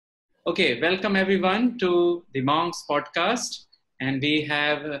Okay, welcome everyone to the Monks podcast. And we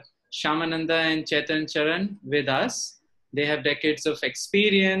have Shyamananda and Charan with us. They have decades of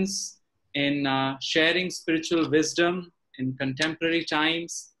experience in sharing spiritual wisdom in contemporary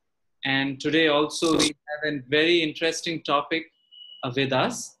times. And today also we have a very interesting topic with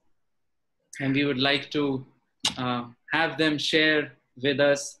us. And we would like to have them share with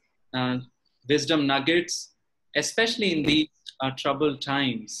us wisdom nuggets, especially in these troubled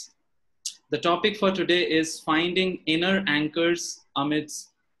times. The topic for today is finding inner anchors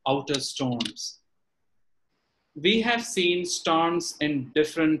amidst outer storms. We have seen storms in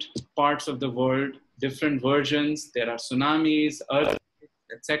different parts of the world, different versions. There are tsunamis, earthquakes,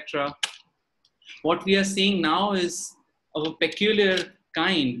 etc. What we are seeing now is of a peculiar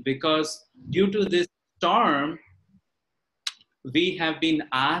kind because due to this storm, we have been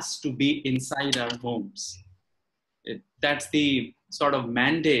asked to be inside our homes. That's the sort of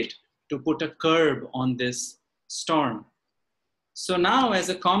mandate to put a curb on this storm. So now as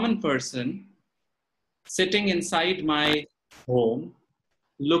a common person, sitting inside my home,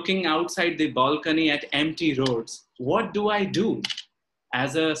 looking outside the balcony at empty roads, what do I do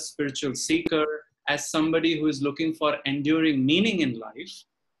as a spiritual seeker, as somebody who is looking for enduring meaning in life?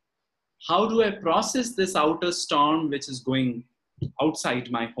 How do I process this outer storm which is going outside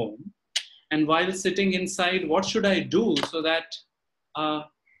my home? And while sitting inside, what should I do so that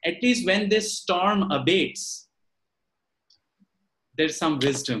at least when this storm abates, there's some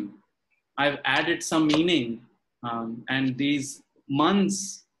wisdom. I've added some meaning, and these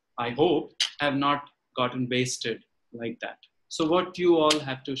months, I hope, have not gotten wasted like that. So what you all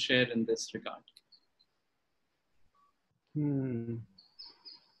have to share in this regard? You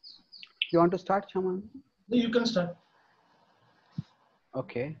want to start, Chaman? You can start.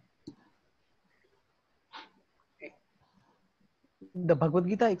 Okay. The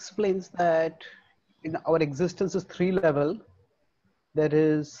Bhagavad-Gītā explains that in our existence is three levels. There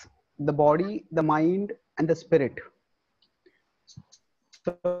is the body, the mind, and the spirit.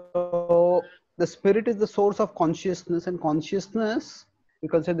 So the spirit is the source of consciousness, and consciousness, you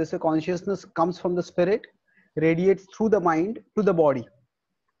can say this, consciousness comes from the spirit, radiates through the mind to the body,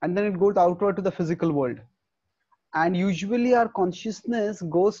 and then it goes outward to the physical world. And usually our consciousness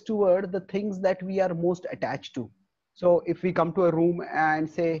goes toward the things that we are most attached to. So if we come to a room and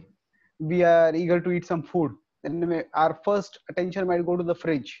say we are eager to eat some food, then our first attention might go to the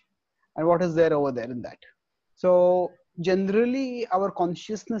fridge and what is there over there in that. So generally our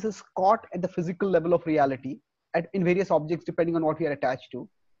consciousness is caught at the physical level of reality in various objects depending on what we are attached to.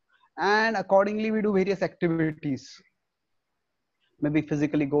 And accordingly we do various activities. Maybe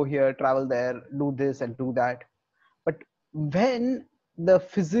physically go here, travel there, do this and do that. But when the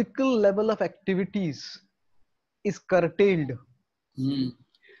physical level of activities is curtailed,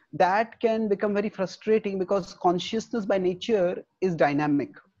 that can become very frustrating because consciousness by nature is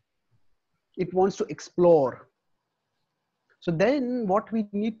dynamic. It wants to explore. So then what we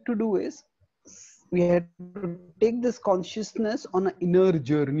need to do is we have to take this consciousness on an inner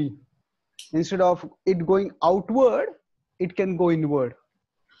journey. Instead of it going outward, it can go inward.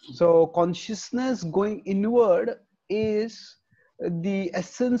 So consciousness going inward is the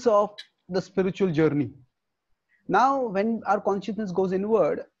essence of the spiritual journey. Now, when our consciousness goes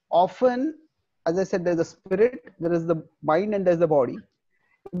inward, often, as I said, there's a spirit, there is the mind, and there's the body.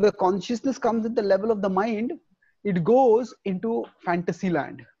 If the consciousness comes at the level of the mind, it goes into fantasy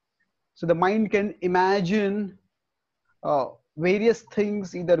land. So the mind can imagine various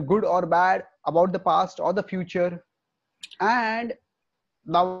things, either good or bad, about the past or the future. And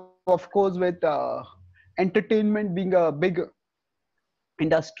now, of course, with entertainment being a big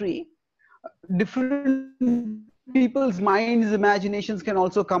industry, different people's minds, imaginations can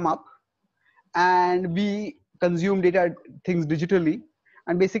also come up, and we consume data, things digitally,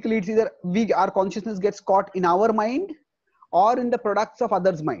 and basically it's either our consciousness gets caught in our mind or in the products of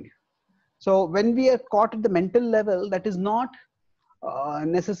others' mind. So when we are caught at the mental level, that is not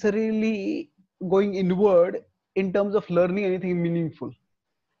necessarily going inward in terms of learning anything meaningful.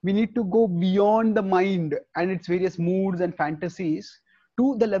 We need to go beyond the mind and its various moods and fantasies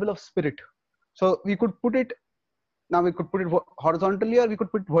to the level of spirit. So we could put it, now we could put it horizontally or we could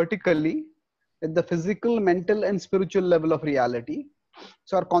put it vertically at the physical, mental and spiritual level of reality.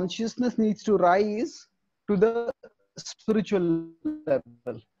 So our consciousness needs to rise to the spiritual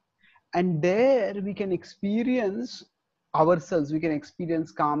level. And there we can experience ourselves, we can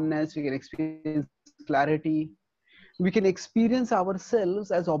experience calmness, we can experience clarity. We can experience ourselves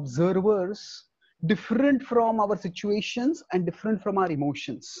as observers, different from our situations and different from our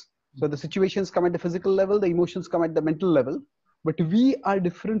emotions. So the situations come at the physical level, the emotions come at the mental level. but we are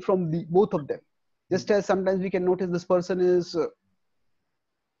different from the both of them. Just as sometimes we can notice this person is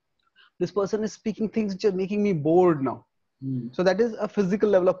speaking things which are making me bored now. So that is a physical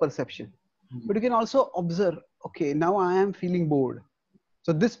level of perception. But you can also observe, okay, now I am feeling bored.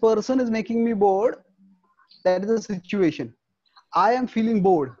 So this person is making me bored. That is the situation. I am feeling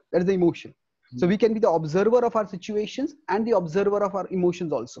bored. That is the emotion. So we can be the observer of our situations and the observer of our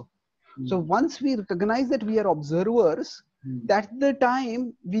emotions also. So once we recognize that we are observers, that's the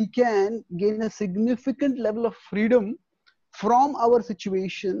time we can gain a significant level of freedom from our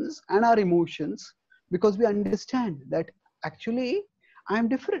situations and our emotions, because we understand that actually I am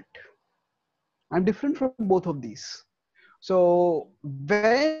different. I'm different from both of these. So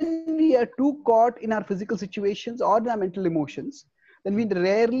when we are too caught in our physical situations or in our mental emotions, then we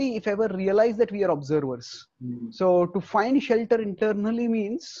rarely, if ever, realize that we are observers. So to find shelter internally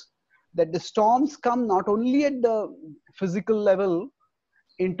means that the storms come not only at the physical level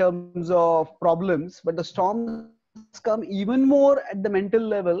in terms of problems, but the storms come even more at the mental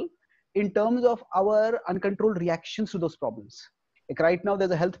level in terms of our uncontrolled reactions to those problems. Like right now,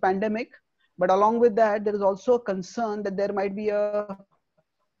 there's a health pandemic, but along with that, there is also a concern that there might be a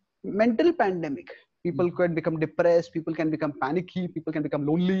mental pandemic. People can become depressed, people can become panicky, people can become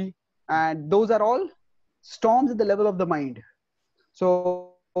lonely, and those are all storms at the level of the mind.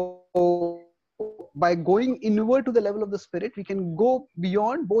 So by going inward to the level of the spirit, we can go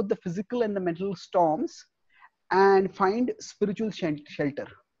beyond both the physical and the mental storms and find spiritual shelter.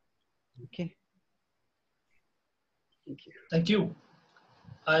 Okay. Thank you. Thank you.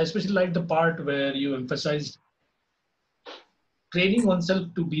 I especially like the part where you emphasized training oneself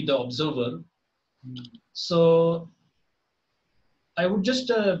to be the observer. So I would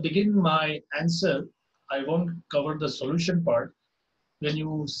just begin my answer. I won't cover the solution part. When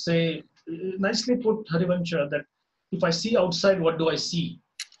you say, nicely put, Harivancha, that if I see outside, what do I see?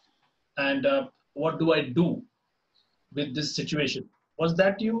 And what do I do with this situation? Was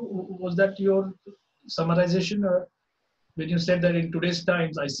that your summarization? Or when you said that in today's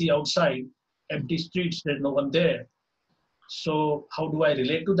times, I see outside empty streets, there's no one there. So how do I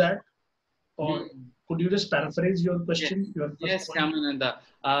relate to that? Or could you just paraphrase your question? Yes, Shyamananda.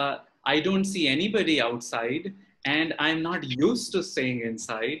 I don't see anybody outside, and I'm not used to staying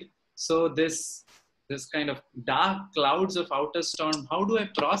inside. So this kind of dark clouds of outer storm, how do I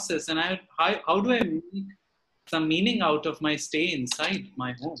process, and how do I make some meaning out of my stay inside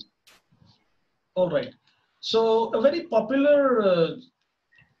my home? All right. So a very popular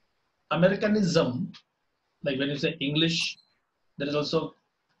Americanism, like when you say English, there is also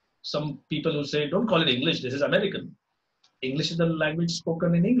some people who say, don't call it English, this is American. English is the language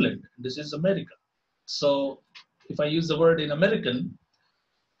spoken in England. This is America. So if I use the word in American,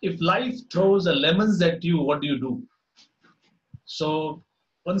 if life throws a lemons at you, what do you do? So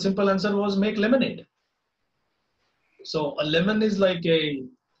one simple answer was make lemonade. So a lemon is like a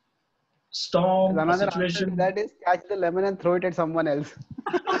storm, a Another situation. answer to that is catch the lemon and throw it at someone else.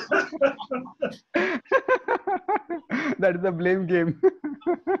 That is the blame game.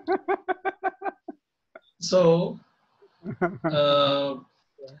 So,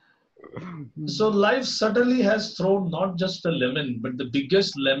 so life certainly has thrown not just a lemon, but the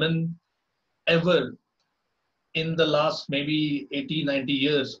biggest lemon ever in the last maybe 80, 90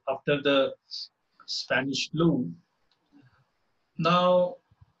 years after the Spanish flu. Now,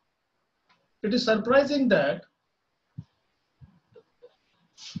 it is surprising that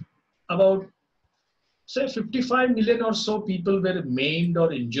about, say, 55 million or so people were maimed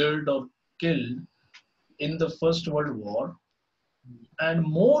or injured or killed in the First World War, and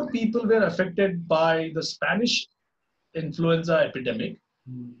more people were affected by the Spanish influenza epidemic,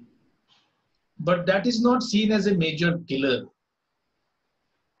 but that is not seen as a major killer.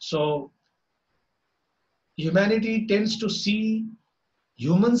 So humanity tends to see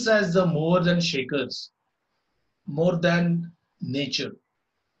humans as the movers and shakers, more than nature.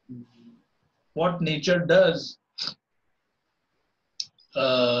 What nature does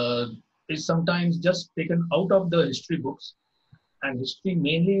is sometimes just taken out of the history books, and history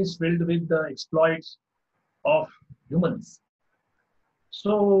mainly is filled with the exploits of humans.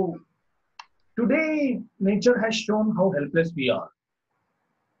 So today, nature has shown how helpless we are.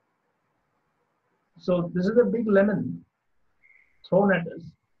 So this is a big lemon thrown at us.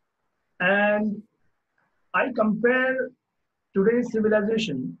 And I compare today's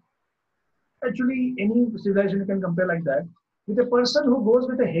civilization, actually any civilization you can compare like that, with a person who goes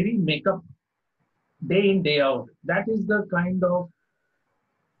with a heavy makeup day in, day out. That is the kind of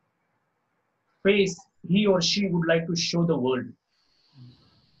face he or she would like to show the world.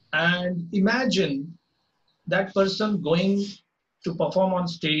 And imagine that person going to perform on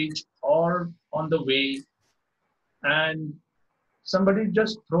stage or on the way, and somebody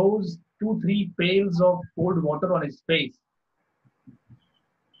just throws 2-3 pails of cold water on his face,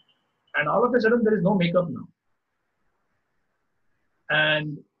 and all of a sudden there is no makeup now.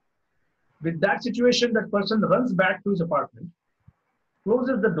 And with that situation, that person runs back to his apartment,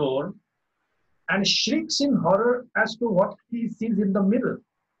 closes the door, and shrieks in horror as to what he sees in the mirror.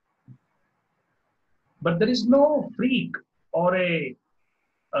 But there is no freak or a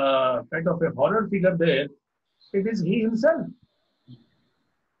kind of a horror figure there. It is he himself.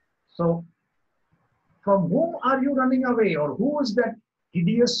 So, from whom are you running away, or who is that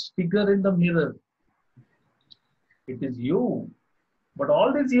hideous figure in the mirror? It is you. But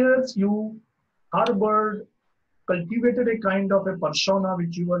all these years you harbored, cultivated a kind of a persona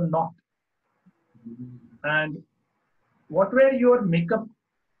which you were not. And what were your makeup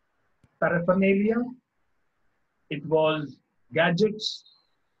paraphernalia? It was gadgets,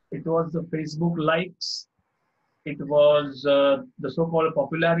 it was the Facebook likes, it was the so-called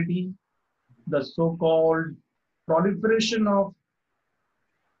popularity, the so-called proliferation of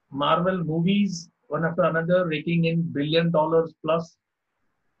Marvel movies, one after another, raking in $1 billion plus,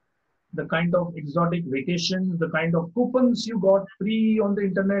 the kind of exotic vacations, the kind of coupons you got free on the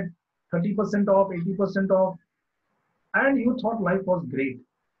internet, 30% off, 80% off, and you thought life was great.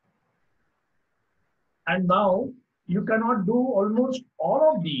 And now you cannot do almost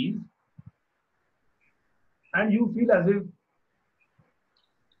all of these, and you feel as if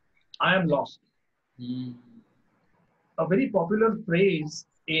I am lost. A very popular phrase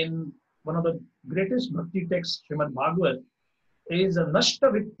in one of the greatest bhakti texts, Srimad Bhagavat, is a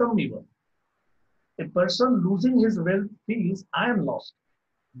nashta vittam iva. A person losing his wealth feels, I am lost.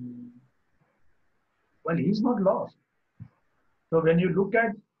 Well, he is not lost. So when you look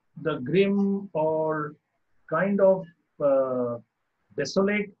at the grim or kind of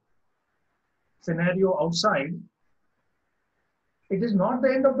desolate scenario outside, it is not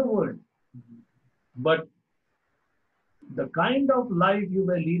the end of the world. But the kind of life you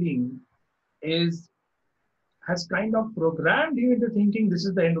were leading has kind of programmed you into thinking this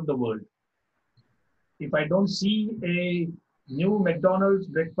is the end of the world. If I don't see a new McDonald's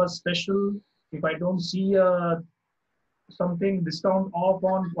breakfast special, if I don't see something discount off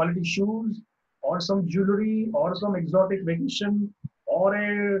on quality shoes, or some jewelry, or some exotic vacation, or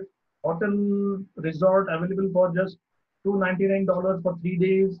a hotel resort available for just $299 for 3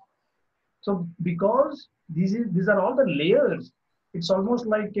 days. So because these are all the layers, it's almost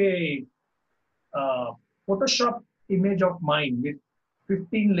like a Photoshop image of mine with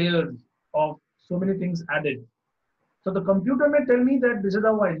 15 layers of so many things added. So the computer may tell me that this is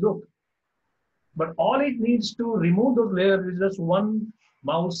how I look, but all it needs to remove those layers is just one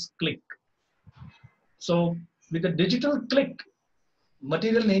mouse click. So with a digital click,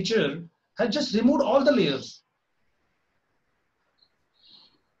 material nature has just removed all the layers.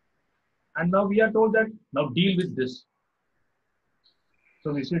 And now we are told that, now deal with this.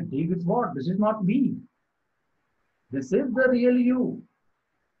 So we said, deal with what? This is not me. This is the real you.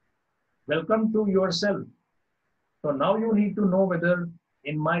 Welcome to yourself. So now you need to know whether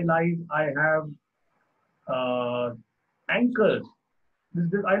in my life I have anchors.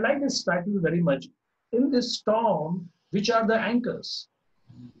 I like this title very much. In this storm, which are the anchors?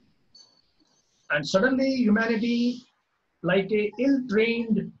 And suddenly humanity, like a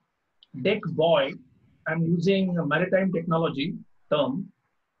ill-trained deck boy, I'm using a maritime technology term,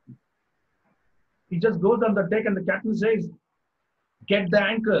 he just goes on the deck and the captain says, get the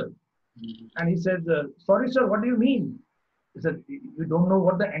anchor. And he says, sorry sir, what do you mean? He said, you don't know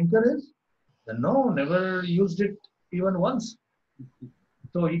what the anchor is? Said, no, never used it even once.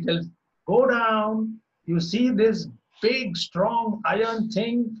 So he tells, go down, you see this big strong iron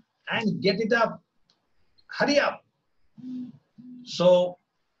thing and get it up. Hurry up. So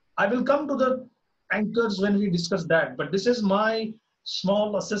I will come to the anchors when we discuss that, but this is my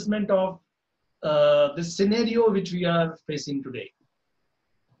small assessment of this scenario which we are facing today.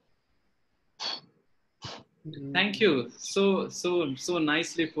 Thank you. So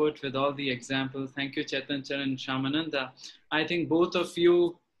nicely put with all the examples. Thank you, Chaitanya, Charan, and Shyamananda. I think both of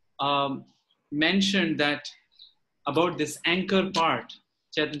you mentioned that about this anchor part.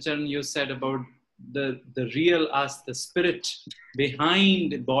 Chaitanya, Charan, you said about the real us, the spirit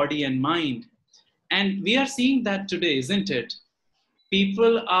behind body and mind. And we are seeing that today, isn't it?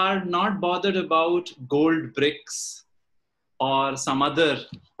 People are not bothered about gold bricks or some other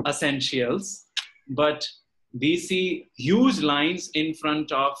essentials, but we see huge lines in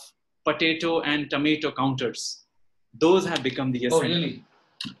front of potato and tomato counters. Those have become the essential. Oh, really?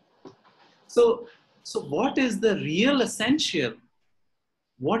 So what is the real essential?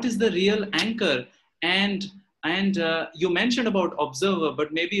 what is the real anchor? And you mentioned about observer,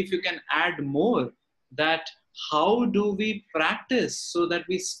 but maybe if you can add more, that how do we practice so that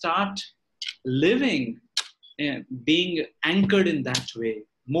we start living, being anchored in that way,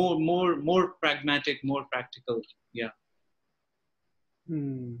 more pragmatic, more practical. Yeah.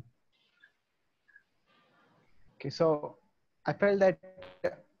 Okay, so I felt that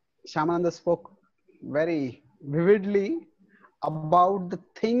Shyamananda spoke very vividly about the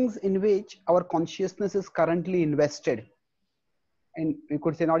things in which our consciousness is currently invested. And we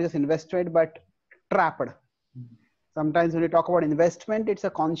could say not just invested, but trapped. Sometimes when we talk about investment, it's a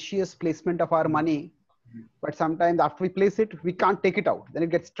conscious placement of our money. But sometimes after we place it, we can't take it out. Then it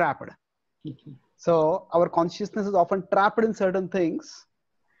gets trapped. So our consciousness is often trapped in certain things.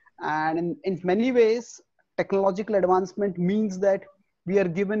 And in many ways, technological advancement means that we are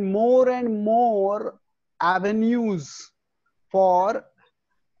given more and more avenues for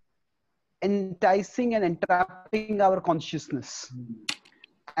enticing and entrapping our consciousness.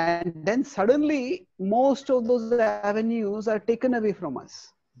 And then suddenly, most of those avenues are taken away from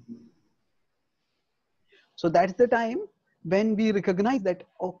us. So that's the time when we recognize that,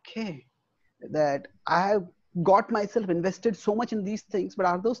 okay, that I have got myself invested so much in these things, but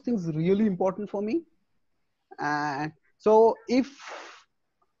are those things really important for me? And so if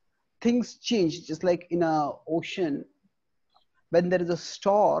things change, just like in an ocean, when there is a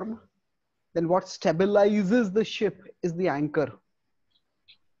storm, then what stabilizes the ship is the anchor.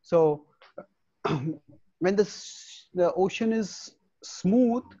 So when the ocean is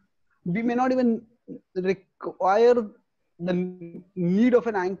smooth, we may not even require the need of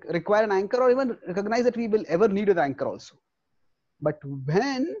an anchor, require an anchor, or even recognize that we will ever need an anchor also. But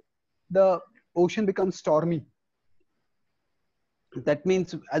when the ocean becomes stormy, that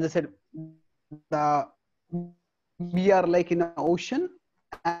means, as I said, we are like in an ocean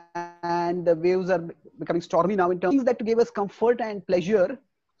and the waves are becoming stormy now. In terms of things that gave us comfort and pleasure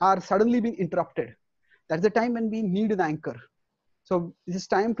are suddenly being interrupted. That's the time when we need an anchor. So it is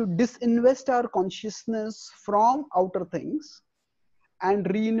time to disinvest our consciousness from outer things and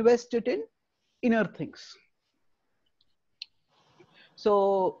reinvest it in inner things.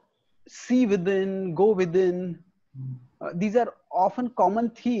 So see within, go within. These are often common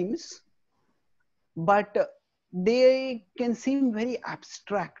themes, but they can seem very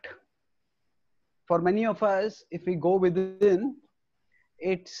abstract. For many of us, if we go within,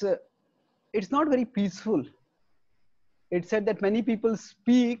 it's not very peaceful. It's said that many people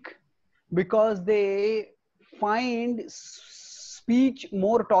speak because they find speech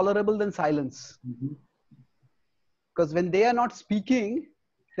more tolerable than silence. Because when they are not speaking,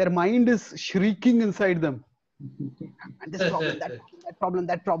 their mind is shrieking inside them. And this problem, that problem,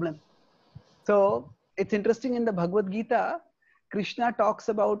 that problem. So it's interesting, in the Bhagavad-Gītā, Krishna talks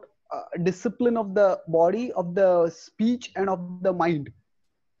about discipline of the body, of the speech, and of the mind.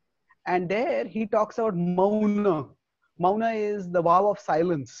 And there he talks about mauna. Mauna is the vow of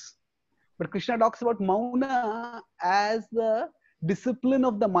silence. But Krishna talks about mauna as the discipline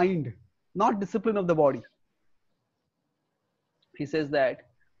of the mind, not discipline of the body. He says that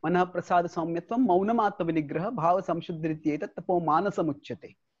Mana prasada saumyatvam maunamata vinigraha bhava samshuddhrityeta tapo manasam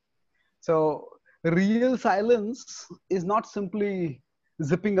uchyate. So real silence is not simply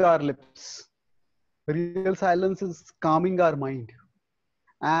zipping our lips. Real silence is calming our mind.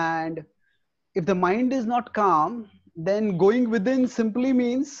 And if the mind is not calm, then going within simply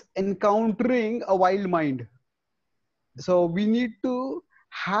means encountering a wild mind. So we need to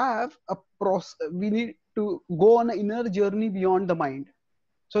have a process. We need to go on an inner journey beyond the mind.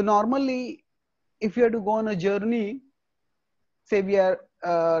 So normally, if you have to go on a journey, say we are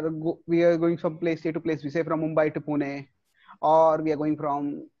going from place A to place B, say from Mumbai to Pune, or we are going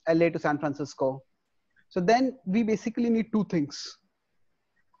from LA to San Francisco. So then we basically need two things.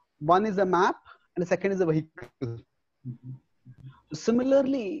 One is a map and the second is a vehicle.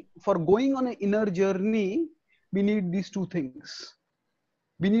 Similarly, for going on an inner journey, we need these two things.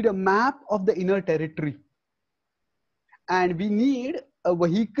 We need a map of the inner territory. And we need a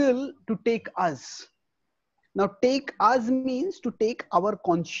vehicle to take us. Now, take us means to take our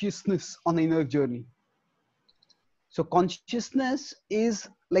consciousness on the inner journey. So consciousness is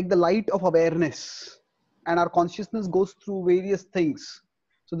like the light of awareness. And our consciousness goes through various things.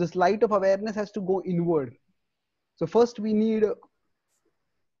 So this light of awareness has to go inward. So first we need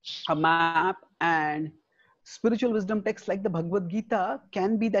a map, and spiritual wisdom texts like the Bhagavad-Gītā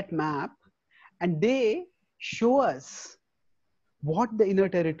can be that map, and they show us what the inner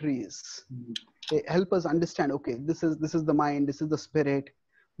territory is. They help us understand, okay, this is the mind, this is the spirit,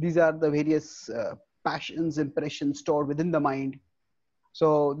 these are the various passions, impressions stored within the mind.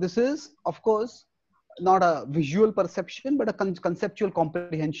 So this is, of course, not a visual perception, but a conceptual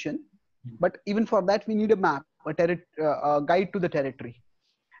comprehension. But even for that, we need a map, a guide to the territory.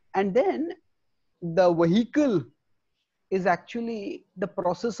 And then the vehicle is actually the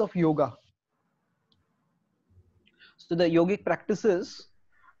process of yoga. So the yogic practices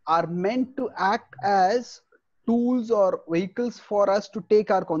are meant to act as tools or vehicles for us to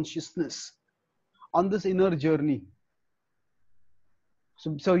take our consciousness on this inner journey.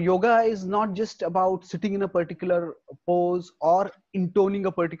 So yoga is not just about sitting in a particular pose or intoning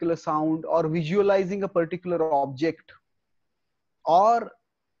a particular sound or visualizing a particular object or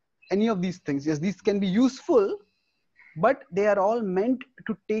any of these things. Yes, these can be useful, but they are all meant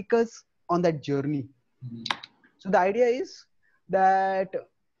to take us on that journey. So the idea is that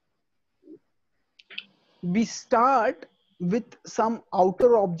we start with some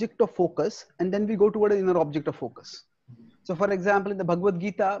outer object of focus and then we go toward an inner object of focus. So for example, in the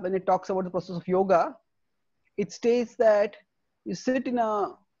Bhagavad-Gītā, when it talks about the process of yoga, it states that you sit in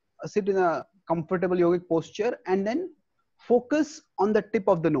a comfortable yogic posture and then focus on the tip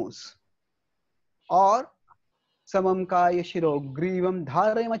of the nose. Or samam kaya shiro grivam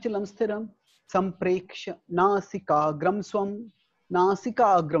dharayamachalam sthiram sampreksha nasika gramswam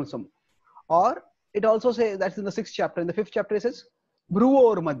nasika agramswam. Or it also says, that's in the 6th chapter. In the 5th chapter it says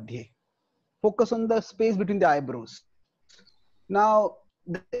bhruor madhye, focus on the space between the eyebrows. Now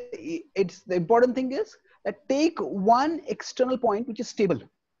the important thing is that take one external point which is stable.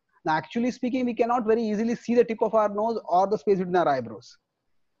 Now actually speaking, we cannot very easily see the tip of our nose or the space between our eyebrows.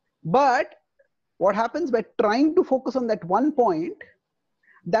 But what happens by trying to focus on that one point,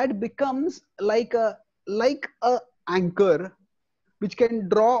 that becomes like a anchor which can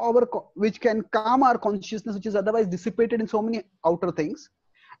which can calm our consciousness, which is otherwise dissipated in so many outer things,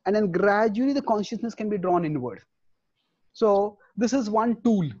 and then gradually the consciousness can be drawn inward. So this is one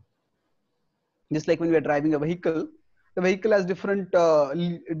tool. Just like when we are driving a vehicle, the vehicle has different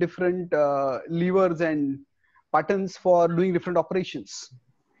levers and buttons for doing different operations.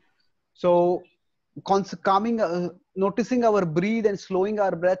 So noticing our breathe and slowing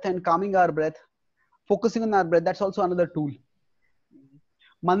our breath and calming our breath, focusing on our breath, that's also another tool.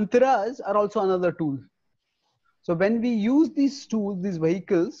 Mantras are also another tool. So when we use these tools, these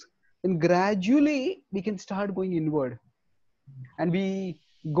vehicles, then gradually we can start going inward. And we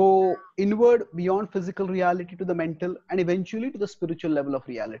go inward beyond physical reality to the mental and eventually to the spiritual level of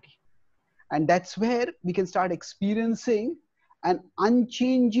reality. And that's where we can start experiencing an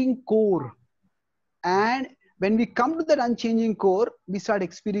unchanging core. And when we come to that unchanging core, we start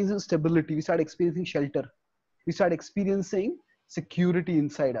experiencing stability, we start experiencing shelter, we start experiencing security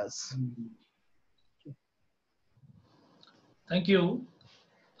inside us. Thank you.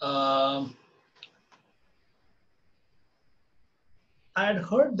 I had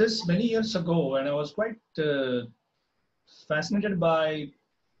heard this many years ago and I was quite fascinated by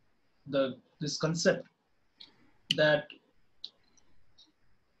this concept that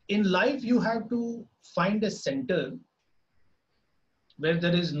in life you have to find a center where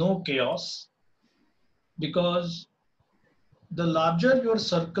there is no chaos, because the larger your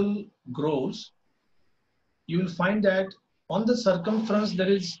circle grows, you will find that on the circumference there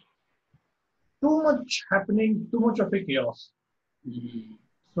is too much happening, too much of a chaos.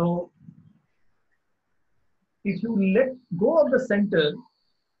 So if you let go of the center,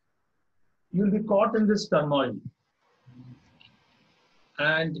 you'll be caught in this turmoil.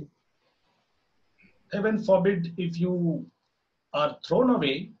 And heaven forbid, if you are thrown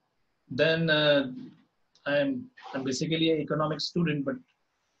away, then I'm basically an economics student, but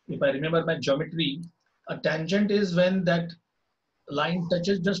if I remember my geometry, a tangent is when that line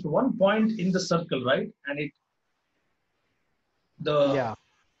touches just one point in the circle, right? And the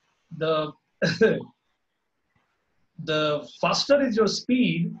the faster is your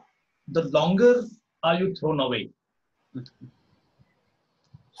speed, the longer are you thrown away.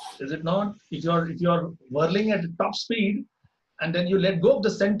 Is it not? If you're whirling at top speed and then you let go of the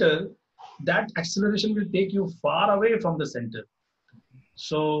center, that acceleration will take you far away from the center.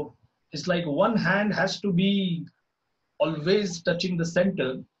 So it's like one hand has to be always touching the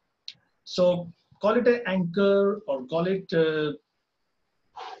center. So call it an anchor or call it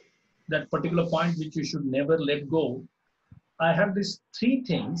that particular point which you should never let go. I have these three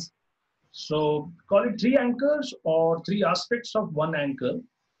things. So call it three anchors or three aspects of one anchor.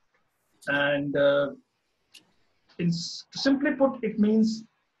 And simply put, it means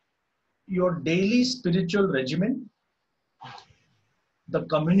your daily spiritual regimen, the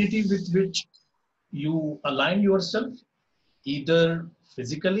community with which you align yourself, either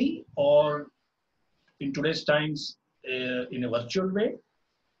physically or in today's times in a virtual way.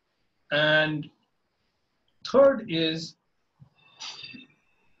 And third is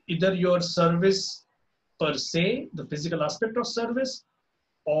either your service per se, the physical aspect of service,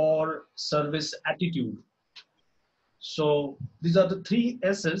 or service attitude. So these are the three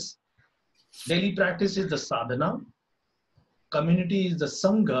S's. Daily practice is the sadhana, community is the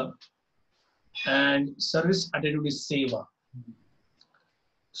sangha, and service attitude is seva.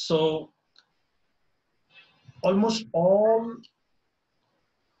 So almost all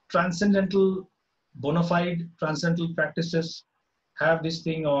transcendental, bona fide transcendental practices have this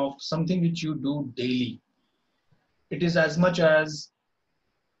thing of something which you do daily. It is as much as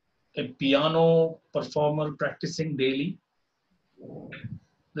a piano performer practicing daily.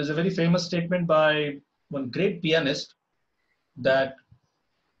 There's a very famous statement by one great pianist that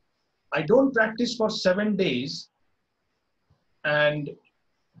I don't practice for 7 days and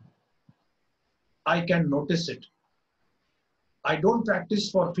I can notice it. I don't practice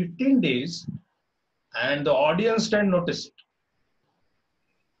for 15 days and the audience can notice it.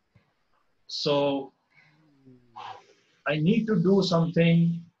 So I need to do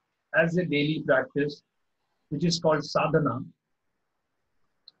something as a daily practice, which is called sadhana.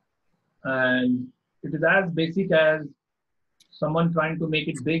 And it is as basic as someone trying to make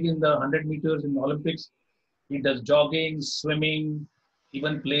it big in the 100 meters in the Olympics. He does jogging, swimming,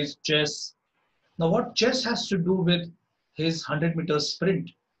 even plays chess. Now, what chess has to do with his 100 meters sprint?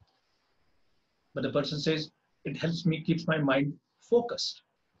 But the person says, it helps me, keeps my mind focused.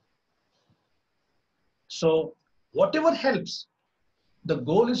 So whatever helps, the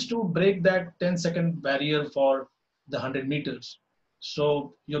goal is to break that 10-second barrier for the 100 meters.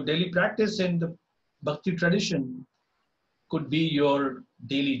 So your daily practice in the Bhakti tradition could be your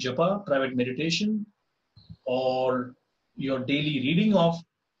daily japa, private meditation, or your daily reading of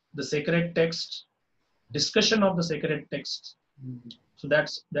the sacred texts, discussion of the sacred texts. So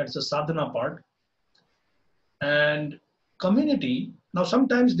that's the sadhana part. And community, now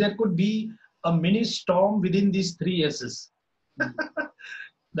sometimes there could be a mini storm within these three S's.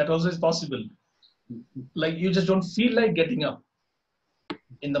 That also is possible. Like you just don't feel like getting up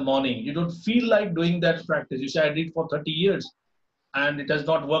in the morning. You don't feel like doing that practice. You say, I did for 30 years and it has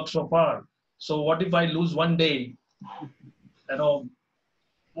not worked so far. So what if I lose one day? You know,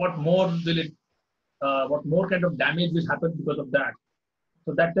 what more will it, what more kind of damage will happen because of that?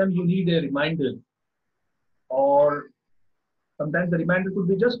 So that time you need a reminder, or sometimes the reminder could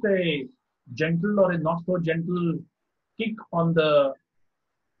be just a gentle or a not so gentle kick on the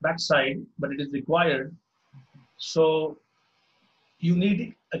backside, but it is required. So you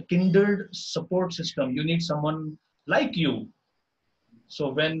need a kindled support system. You need someone like you. So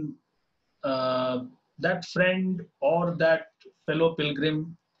when that friend or that fellow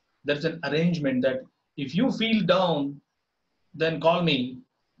pilgrim, there's an arrangement that if you feel down, then call me.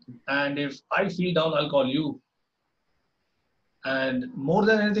 And if I feel down, I'll call you. And more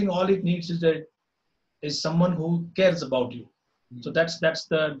than anything, all it needs is someone who cares about you. So that's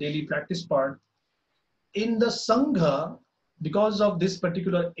the daily practice part. In the Sangha, because of this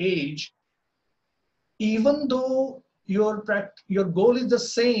particular age, even though your goal is the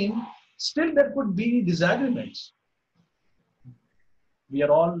same, still there could be disagreements. We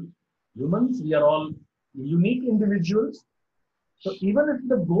are all humans, we are all unique individuals. So even if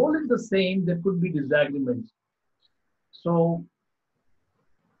the goal is the same, there could be disagreements. So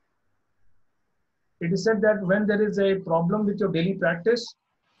it is said that when there is a problem with your daily practice,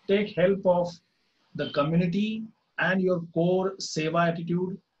 take help of the community and your core seva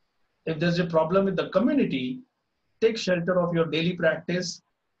attitude. If there's a problem with the community, take shelter of your daily practice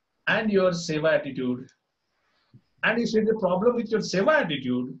and your seva attitude. And if there's a problem with your seva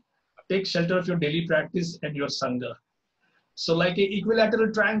attitude, take shelter of your daily practice and your sangha. So like an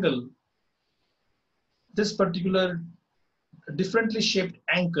equilateral triangle, this particular differently shaped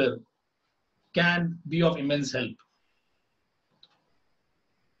anchor can be of immense help.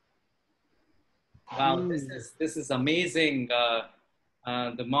 Wow, this is amazing.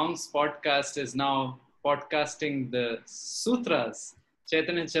 The Monks podcast is now podcasting the sutras.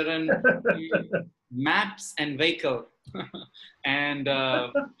 Chaitanya Charan maps and vehicle. And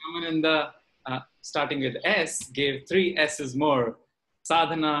Shyamananda, starting with S, gave 3 S's more: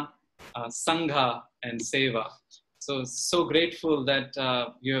 sadhana, sangha, and seva. So grateful that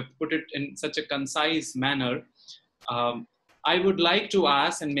you have put it in such a concise manner. I would like to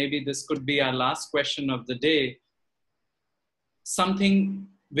ask, and maybe this could be our last question of the day, something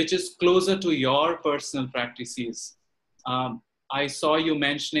which is closer to your personal practices. I saw you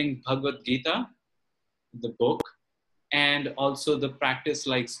mentioning Bhagavad-Gītā, the book, and also the practice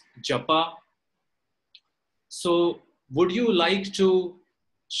like japa. So would you like to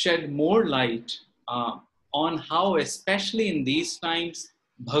shed more light on how, especially in these times,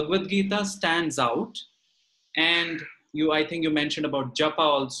 Bhagavad-Gītā stands out? And I think you mentioned about japa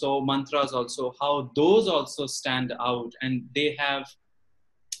also, mantras also, how those also stand out and they have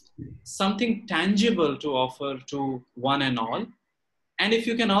something tangible to offer to one and all. And if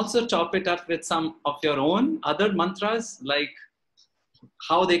you can also top it up with some of your own other mantras, like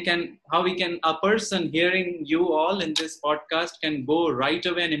a person hearing you all in this podcast can go right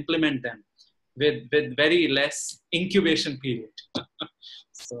away and implement them with very less incubation period.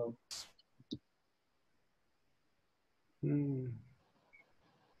 So.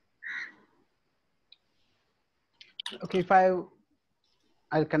 Okay, if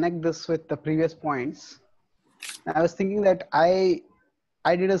I'll connect this with the previous points. I was thinking that I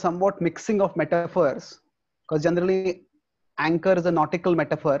did a somewhat mixing of metaphors, because generally anchor is a nautical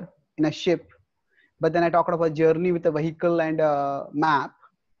metaphor in a ship, but then I talked about a journey with a vehicle and a map.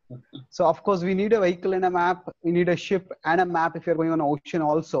 So of course we need a vehicle and a map, we need a ship and a map if you're going on an ocean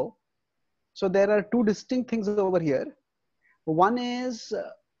also. So there are two distinct things over here. One is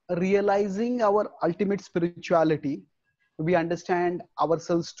realizing our ultimate spirituality. We understand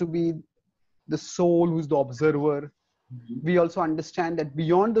ourselves to be the soul who is the observer. We also understand that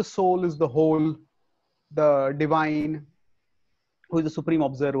beyond the soul is the whole, the divine, who is the supreme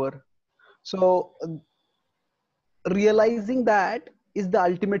observer. So realizing that is the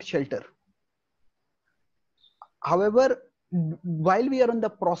ultimate shelter. However, while we are on the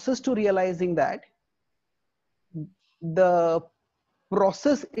process to realizing that, the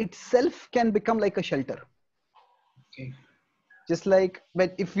process itself can become like a shelter. Okay. Just like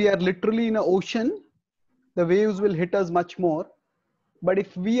if we are literally in an ocean, the waves will hit us much more. But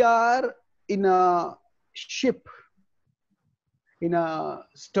if we are in a ship, in a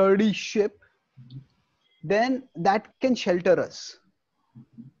sturdy ship, then that can shelter us.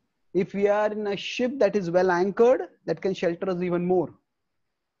 If we are in a ship that is well anchored, that can shelter us even more.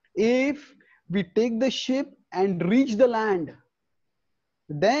 If we take the ship and reach the land,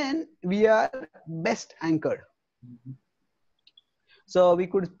 then we are best anchored. So we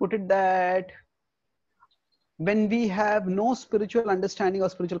could put it that when we have no spiritual understanding or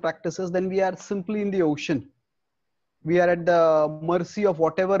spiritual practices, then we are simply in the ocean. We are at the mercy of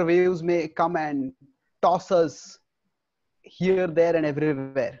whatever waves may come and toss us here, there, and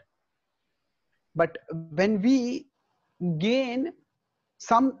everywhere. But when we gain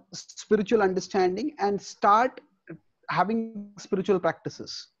some spiritual understanding and start having spiritual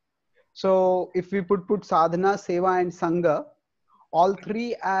practices. So if we put sadhana, seva, and sangha, all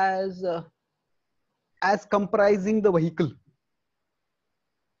three as comprising the vehicle,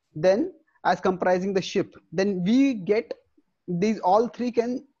 then as comprising the ship, then we get these, all three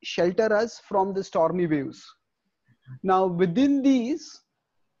can shelter us from the stormy waves. Now within these,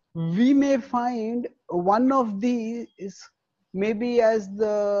 we may find one of these maybe as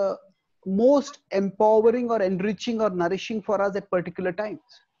the most empowering or enriching or nourishing for us at particular times,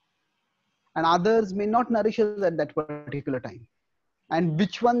 and others may not nourish us at that particular time. And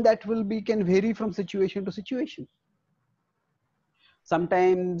which one that will be can vary from situation to situation.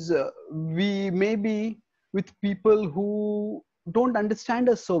 Sometimes we may be with people who don't understand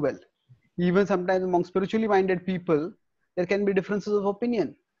us so well. Even sometimes among spiritually minded people, there can be differences of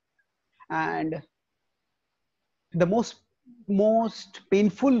opinion. And the most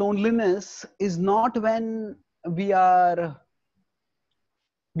painful loneliness is not when we are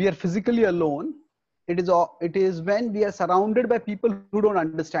physically alone. It is when we are surrounded by people who don't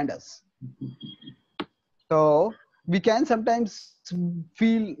understand us. So we can sometimes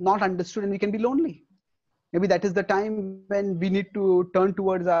feel not understood and we can be lonely. Maybe that is the time when we need to turn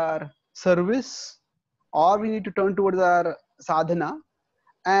towards our service, or we need to turn towards our sadhana,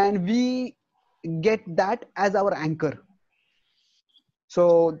 and we get that as our anchor.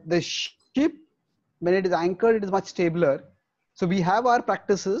 So the ship, when it is anchored, it is much stabler. So we have our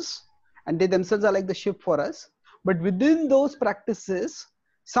practices and they themselves are like the ship for us. But within those practices,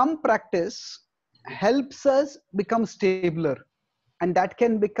 some practice helps us become stabler, and that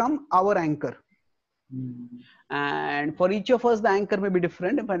can become our anchor. And for each of us, the anchor may be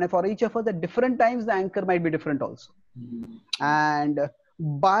different. And for each of us, at different times, the anchor might be different also. And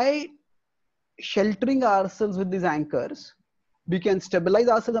by sheltering ourselves with these anchors, we can stabilize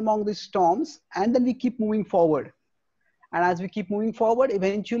ourselves among these storms, and then we keep moving forward. And as we keep moving forward,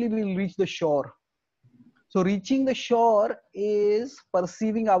 eventually we will reach the shore. So reaching the shore is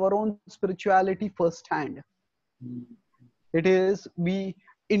perceiving our own spirituality firsthand. It is, we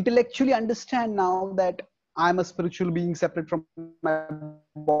intellectually understand now that I'm a spiritual being separate from my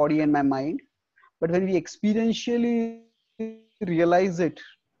body and my mind. but when we experientially realize it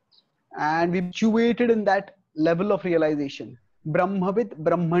and we situated in that level of realization, Brahmavid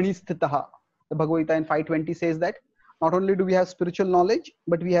Brahmani Sthitaha. The Bhagavad-Gītā in 520 says that not only do we have spiritual knowledge,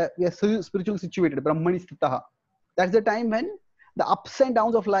 but we are spiritually situated. Brahmani Sthitaha. That's the time when the ups and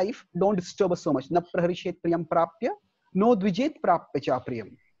downs of life don't disturb us so much. Na praharishet priyam prapya, no dvijet prapya cha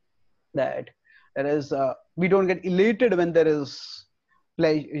priyam. That there is, we don't get elated when there is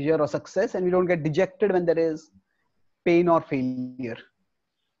pleasure or success, and we don't get dejected when there is pain or failure.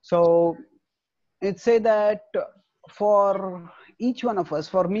 So it's say that for each one of us,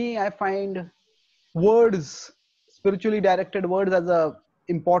 for me, I find words, spiritually directed words, as a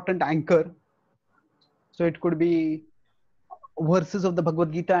important anchor. So it could be verses of the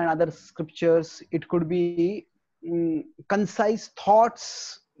Bhagavad-Gītā and other scriptures. It could be concise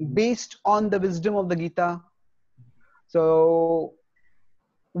thoughts based on the wisdom of the Gita. So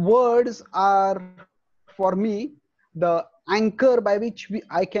words are, for me, the anchor by which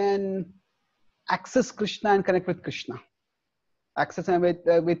I can access Krishna and connect with Krishna. Access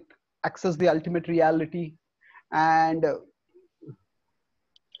access the ultimate reality. And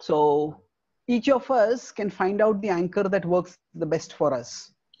so each of us can find out the anchor that works the best for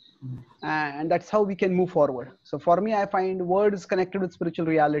us. And that's how we can move forward. So for me, I find words connected with spiritual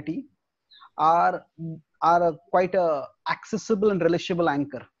reality are quite a accessible and relishable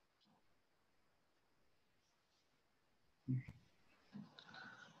anchor.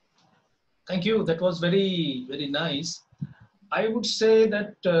 Thank you. That was very, very nice. I would say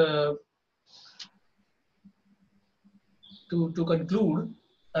that to conclude,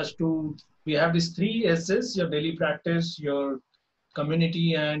 we have these three S's: your daily practice, your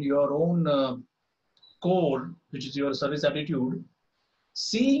community, and your own core, which is your service attitude.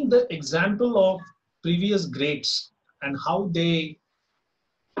 Seeing the example of previous greats and how they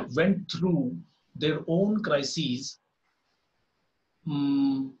went through their own crises.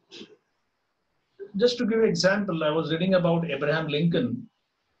 Just to give an example, I was reading about Abraham Lincoln.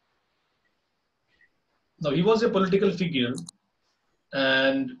 Now, he was a political figure,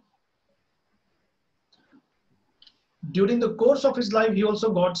 and during the course of his life, he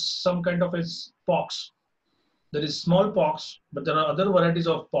also got some kind of a pox. There is smallpox, but there are other varieties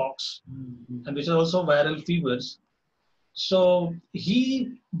of pox, and which are also viral fevers. So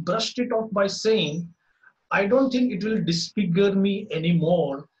he brushed it off by saying, I don't think it will disfigure me any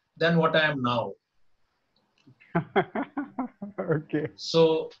more than what I am now. Okay.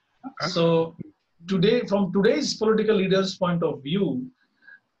 So today, from today's political leaders' point of view,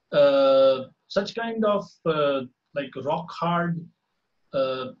 such kind of like rock hard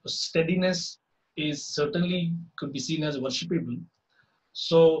steadiness is certainly could be seen as worshipable.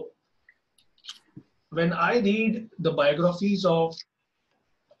 So when I read the biographies of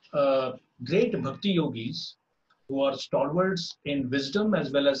great bhakti yogis who are stalwarts in wisdom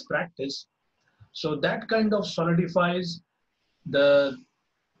as well as practice, so that kind of solidifies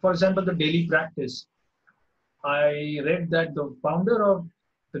for example, the daily practice. I read that the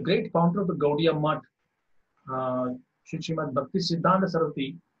great founder of the Gaudiya Math, Srimad Bhakti Siddhanta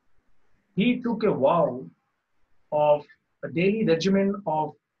Saraswati, he took a vow of a daily regimen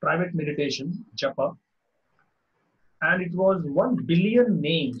of private meditation, japa, and it was 1 billion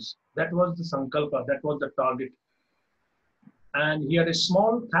names. That was the sankalpa, that was the target. And he had a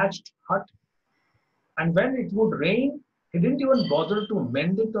small thatched hut, and when it would rain, he didn't even bother to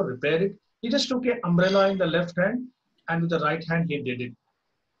mend it or repair it. He just took an umbrella in the left hand, and with the right hand he did it.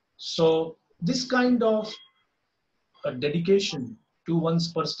 So this kind of a dedication to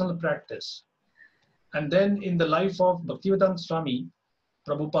one's personal practice. And then in the life of Bhaktivedanta Swami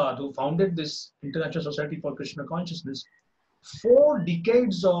Prabhupada, who founded this International Society for Krishna Consciousness, 4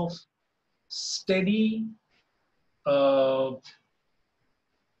 decades of steady kind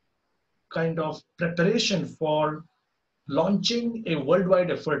of preparation for launching a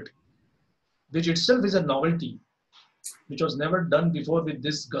worldwide effort, which itself is a novelty, which was never done before with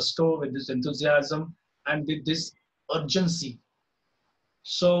this gusto, with this enthusiasm, and with this urgency.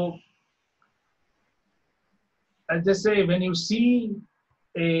 So, as they say, when you see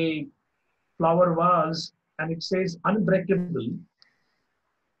a flower vase and it says unbreakable,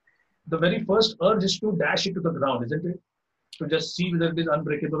 the very first urge is to dash it to the ground, isn't it? To just see whether it is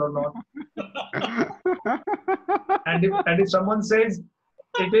unbreakable or not. and if someone says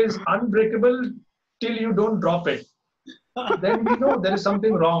it is unbreakable till you don't drop it, then we know there is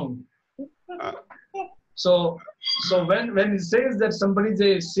something wrong. So when it says that somebody is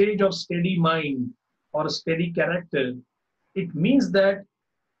a sage of steady mind or a steady character, it means that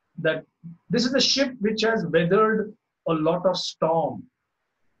this is a ship which has weathered a lot of storm.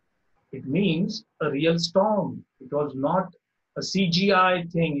 It means a real storm. It was not a CGI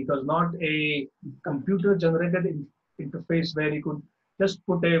thing. It was not a computer generated interface where you could just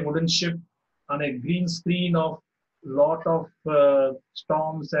put a wooden ship on a green screen of lot of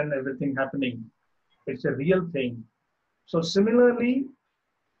storms and everything happening. It's a real thing. So similarly,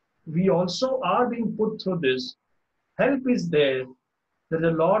 we also are being put through this. Help is there. There's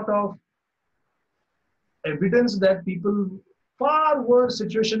a lot of evidence that people far worse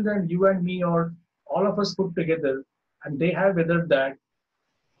situation than you and me or all of us put together, and they have weathered that,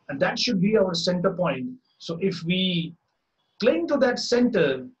 and that should be our center point. So if we cling to that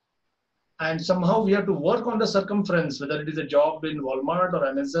center, and somehow we have to work on the circumference, whether it is a job in Walmart or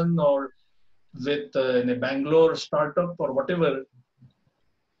Amazon or with in a Bangalore startup or whatever,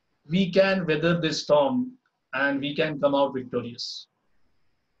 we can weather this storm and we can come out victorious.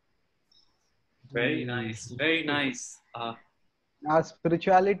 Very nice, very nice. Our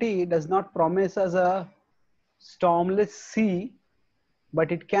spirituality does not promise us a stormless sea,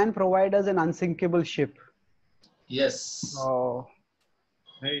 but it can provide us an unsinkable ship. Yes. Oh,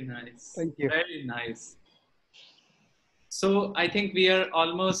 Very nice. thank you. Very nice. So I think we are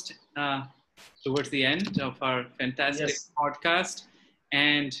almost towards the end of our fantastic Yes. podcast.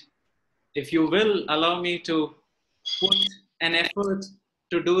 And if you will allow me to put an effort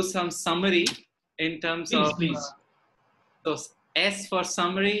to do some summary in terms Please, of please. so S for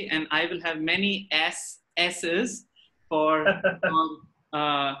summary, and I will have many S's for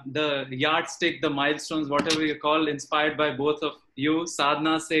the yardstick, the milestones, whatever you call, inspired by both of you,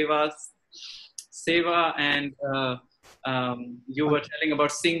 sadhana, seva, and you were telling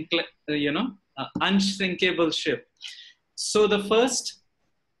about unsinkable ship. So the first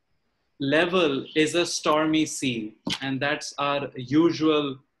level is a stormy sea, and that's our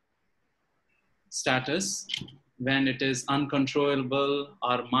usual status when it is uncontrollable.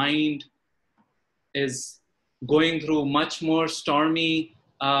 Our mind is going through much more stormy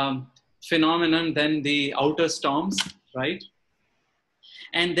phenomenon than the outer storms, right?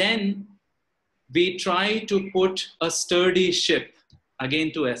 And then we try to put a sturdy ship,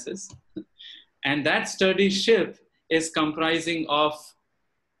 again two S's, and that sturdy ship is comprising of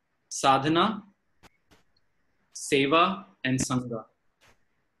sadhana, seva, and sangha.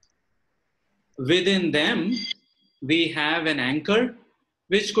 Within them, we have an anchor,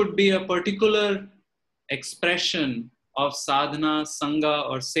 which could be a particular expression of sadhana, sangha,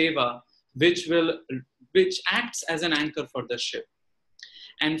 or seva, which acts as an anchor for the ship.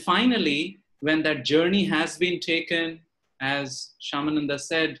 And finally, when that journey has been taken, as Shyamananda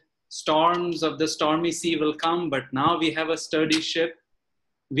said, storms of the stormy sea will come, but now we have a sturdy ship,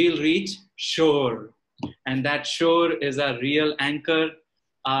 we'll reach shore. And that shore is our real anchor,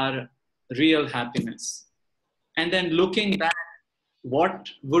 our real happiness. And then looking back, what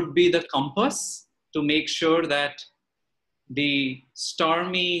would be the compass to make sure that the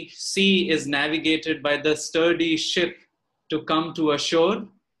stormy sea is navigated by the sturdy ship to come to a shore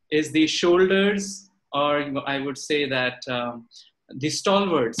is the shoulders, or I would say that the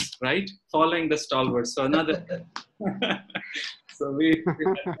stalwarts, right? Following the stalwarts. So another, so we have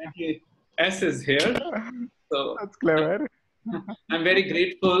many S's here. So That's clever. I'm very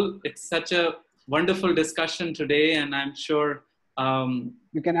grateful. It's such a wonderful discussion today, and I'm sure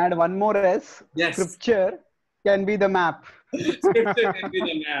You can add one more S. Yes. Scripture can be the map. Scripture can be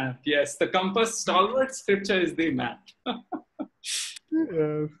the map. Yes, the compass stalwart, scripture is the map.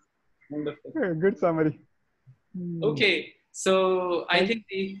 Yes. Wonderful. Good summary. Okay, so I think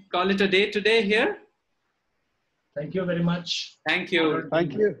we call it a day today here. Thank you very much. Thank you.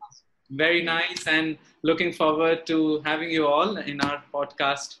 Thank you. Very nice, and looking forward to having you all in our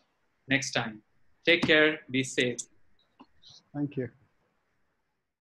podcast next time. Take care. Be safe. Thank you.